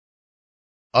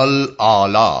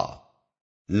الاعلی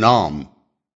نام۔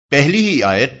 پہلی ہی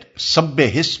آیت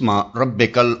سبح اسم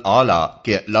ربک الاعلی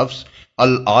کے لفظ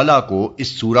الاعلی کو اس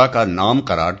سورہ کا نام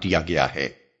قرار دیا گیا ہے۔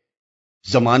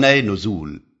 زمانہ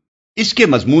نزول۔ اس کے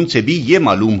مضمون سے بھی یہ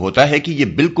معلوم ہوتا ہے کہ یہ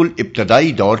بالکل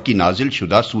ابتدائی دور کی نازل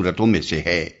شدہ سورتوں میں سے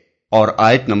ہے، اور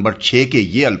آیت نمبر 6 کے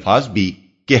یہ الفاظ بھی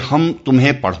کہ ہم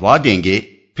تمہیں پڑھوا دیں گے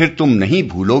پھر تم نہیں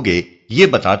بھولو گے، یہ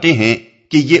بتاتے ہیں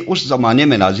کہ یہ اس زمانے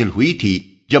میں نازل ہوئی تھی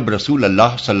جب رسول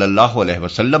اللہ صلی اللہ علیہ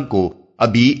وسلم کو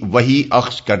ابھی وحی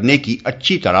اخذ کرنے کی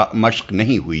اچھی طرح مشق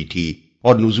نہیں ہوئی تھی،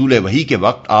 اور نزول وحی کے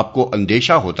وقت آپ کو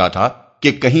اندیشہ ہوتا تھا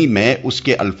کہ کہیں میں اس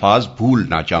کے الفاظ بھول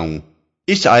نہ جاؤں۔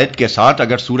 اس آیت کے ساتھ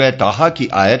اگر سورہ طٰہٰ کی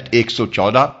آیت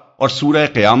 114 اور سورہ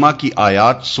قیامہ کی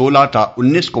آیات 16 تا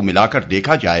 19 کو ملا کر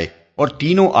دیکھا جائے اور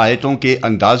تینوں آیتوں کے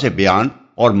انداز بیان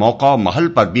اور موقع و محل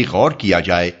پر بھی غور کیا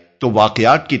جائے تو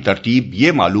واقعات کی ترتیب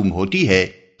یہ معلوم ہوتی ہے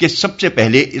کہ سب سے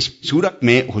پہلے اس سورت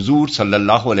میں حضور صلی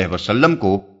اللہ علیہ وسلم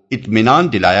کو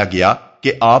اطمینان دلایا گیا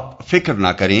کہ آپ فکر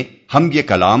نہ کریں، ہم یہ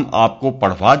کلام آپ کو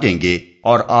پڑھوا دیں گے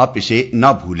اور آپ اسے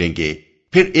نہ بھولیں گے۔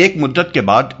 پھر ایک مدت کے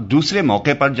بعد دوسرے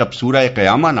موقع پر جب سورہ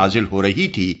قیامہ نازل ہو رہی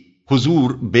تھی،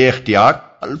 حضور بے اختیار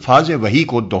الفاظ وحی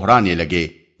کو دہرانے لگے۔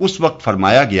 اس وقت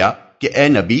فرمایا گیا کہ اے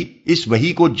نبی، اس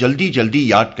وحی کو جلدی جلدی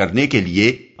یاد کرنے کے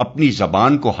لیے اپنی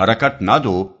زبان کو حرکت نہ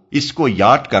دو، اس کو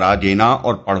یاد کرا دینا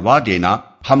اور پڑھوا دینا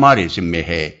ہمارے ذمے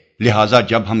ہے، لہٰذا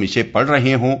جب ہم اسے پڑھ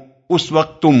رہے ہوں اس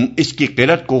وقت تم اس کی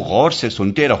قرأت کو غور سے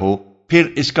سنتے رہو، پھر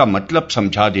اس کا مطلب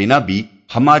سمجھا دینا بھی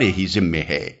ہمارے ہی ذمے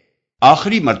ہے۔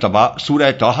 آخری مرتبہ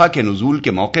سورہ طٰہٰ کے نزول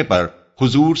کے موقع پر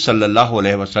حضور صلی اللہ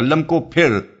علیہ وسلم کو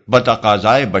پھر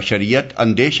بتقاضائے بشریت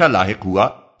اندیشہ لاحق ہوا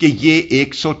کہ یہ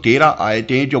 113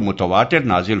 آیتیں جو متواتر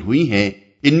نازل ہوئی ہیں،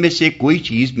 ان میں سے کوئی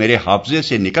چیز میرے حافظے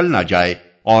سے نکل نہ جائے،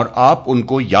 اور آپ ان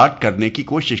کو یاد کرنے کی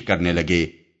کوشش کرنے لگے۔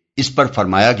 اس پر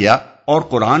فرمایا گیا، اور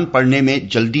قرآن پڑھنے میں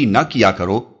جلدی نہ کیا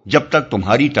کرو جب تک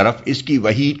تمہاری طرف اس کی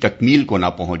وحی تکمیل کو نہ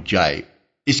پہنچ جائے۔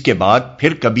 اس کے بعد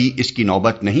پھر کبھی اس کی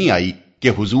نوبت نہیں آئی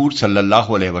کہ حضور صلی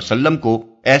اللہ علیہ وسلم کو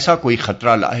ایسا کوئی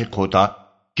خطرہ لاحق ہوتا،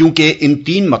 کیونکہ ان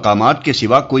 3 مقامات کے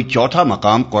سوا کوئی چوتھا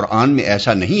مقام قرآن میں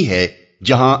ایسا نہیں ہے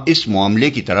جہاں اس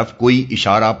معاملے کی طرف کوئی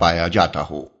اشارہ پایا جاتا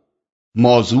ہو۔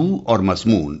 موضوع اور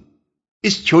مضمون۔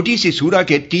 اس چھوٹی سی سورہ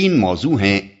کے 3 موضوع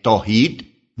ہیں: توحید،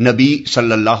 نبی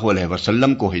صلی اللہ علیہ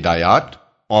وسلم کو ہدایات،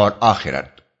 اور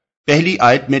آخرت۔ پہلی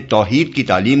آیت میں توحید کی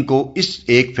تعلیم کو اس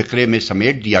ایک فقرے میں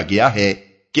سمیٹ دیا گیا ہے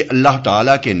کہ اللہ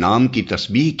تعالیٰ کے نام کی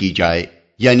تسبیح کی جائے،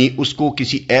 یعنی اس کو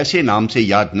کسی ایسے نام سے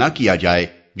یاد نہ کیا جائے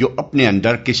جو اپنے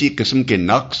اندر کسی قسم کے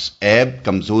نقص، عیب،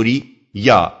 کمزوری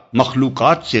یا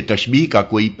مخلوقات سے تشبیہ کا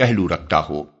کوئی پہلو رکھتا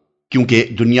ہو، کیونکہ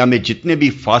دنیا میں جتنے بھی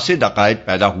فاسد عقائد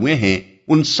پیدا ہوئے ہیں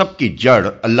ان سب کی جڑ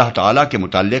اللہ تعالیٰ کے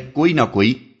متعلق کوئی نہ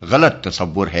کوئی غلط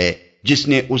تصور ہے، جس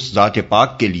نے اس ذات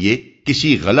پاک کے لیے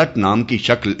کسی غلط نام کی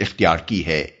شکل اختیار کی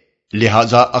ہے۔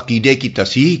 لہذا عقیدے کی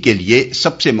تصحیح کے لیے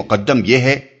سب سے مقدم یہ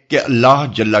ہے کہ اللہ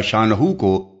جل شانہ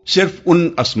کو صرف ان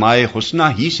اسماء حسنی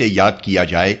ہی سے یاد کیا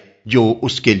جائے جو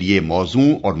اس کے لیے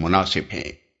موزوں اور مناسب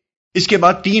ہیں۔ اس کے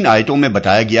بعد 3 آیتوں میں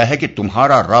بتایا گیا ہے کہ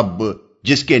تمہارا رب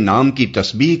جس کے نام کی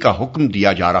تسبیح کا حکم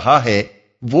دیا جا رہا ہے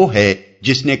وہ ہے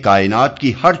جس نے کائنات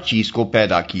کی ہر چیز کو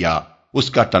پیدا کیا، اس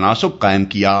کا تناسب قائم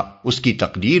کیا، اس کی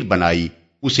تقدیر بنائی،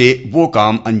 اسے وہ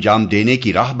کام انجام دینے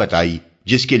کی راہ بتائی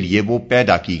جس کے لیے وہ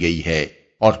پیدا کی گئی ہے،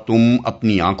 اور تم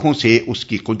اپنی آنکھوں سے اس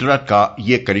کی قدرت کا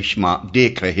یہ کرشمہ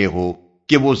دیکھ رہے ہو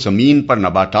کہ وہ زمین پر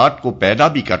نباتات کو پیدا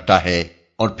بھی کرتا ہے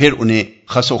اور پھر انہیں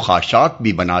خس و خاشاک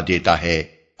بھی بنا دیتا ہے۔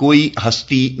 کوئی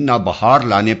ہستی نہ بہار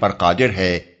لانے پر قادر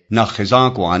ہے، نہ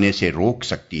خزاں کو آنے سے روک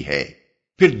سکتی ہے۔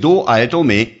 پھر 2 آیتوں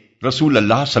میں رسول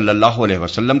اللہ صلی اللہ علیہ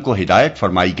وسلم کو ہدایت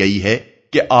فرمائی گئی ہے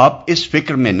کہ آپ اس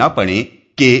فکر میں نہ پڑیں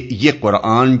کہ یہ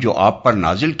قرآن جو آپ پر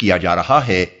نازل کیا جا رہا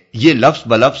ہے یہ لفظ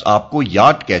بلفظ آپ کو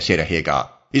یاد کیسے رہے گا،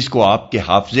 اس کو آپ کے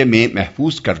حافظے میں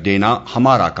محفوظ کر دینا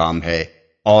ہمارا کام ہے،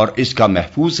 اور اس کا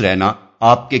محفوظ رہنا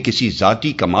آپ کے کسی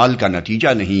ذاتی کمال کا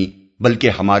نتیجہ نہیں بلکہ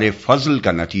ہمارے فضل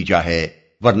کا نتیجہ ہے،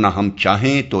 ورنہ ہم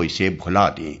چاہیں تو اسے بھلا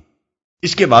دیں۔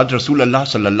 اس کے بعد رسول اللہ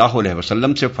صلی اللہ علیہ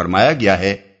وسلم سے فرمایا گیا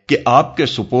ہے کہ آپ کے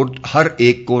سپرد ہر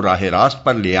ایک کو راہ راست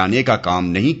پر لے آنے کا کام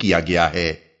نہیں کیا گیا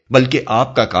ہے، بلکہ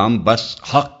آپ کا کام بس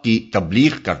حق کی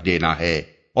تبلیغ کر دینا ہے،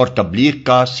 اور تبلیغ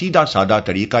کا سیدھا سادہ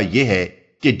طریقہ یہ ہے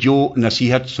کہ جو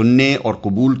نصیحت سننے اور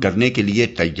قبول کرنے کے لیے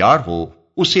تیار ہو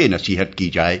اسے نصیحت کی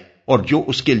جائے، اور جو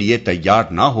اس کے لیے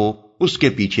تیار نہ ہو اس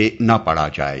کے پیچھے نہ پڑا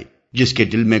جائے۔ جس کے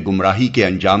دل میں گمراہی کے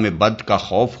انجام بد کا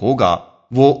خوف ہوگا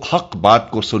وہ حق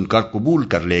بات کو سن کر قبول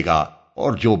کر لے گا،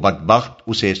 اور جو بدبخت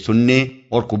اسے سننے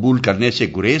اور قبول کرنے سے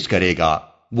گریز کرے گا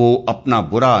وہ اپنا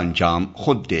برا انجام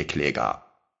خود دیکھ لے گا۔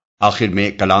 آخر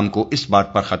میں کلام کو اس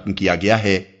بات پر ختم کیا گیا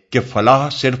ہے کہ فلاح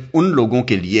صرف ان لوگوں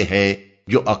کے لیے ہے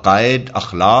جو عقائد،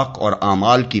 اخلاق اور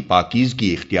اعمال کی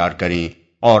پاکیزگی اختیار کریں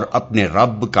اور اپنے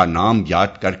رب کا نام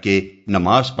یاد کر کے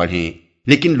نماز پڑھیں،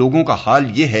 لیکن لوگوں کا حال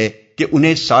یہ ہے کہ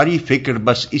انہیں ساری فکر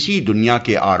بس اسی دنیا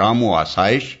کے آرام و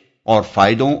آسائش اور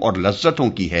فائدوں اور لذتوں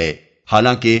کی ہے،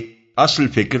 حالانکہ اصل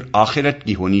فکر آخرت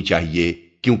کی ہونی چاہیے،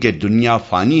 کیونکہ دنیا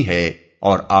فانی ہے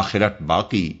اور آخرت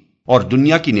باقی، اور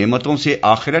دنیا کی نعمتوں سے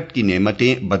آخرت کی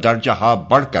نعمتیں بدرجہ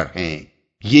بڑھ کر ہیں۔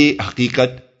 یہ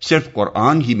حقیقت صرف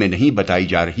قرآن ہی میں نہیں بتائی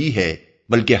جا رہی ہے،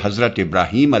 بلکہ حضرت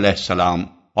ابراہیم علیہ السلام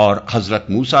اور حضرت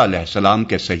موسیٰ علیہ السلام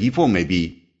کے صحیفوں میں بھی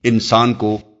انسان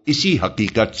کو اسی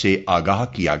حقیقت سے آگاہ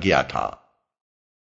کیا گیا تھا۔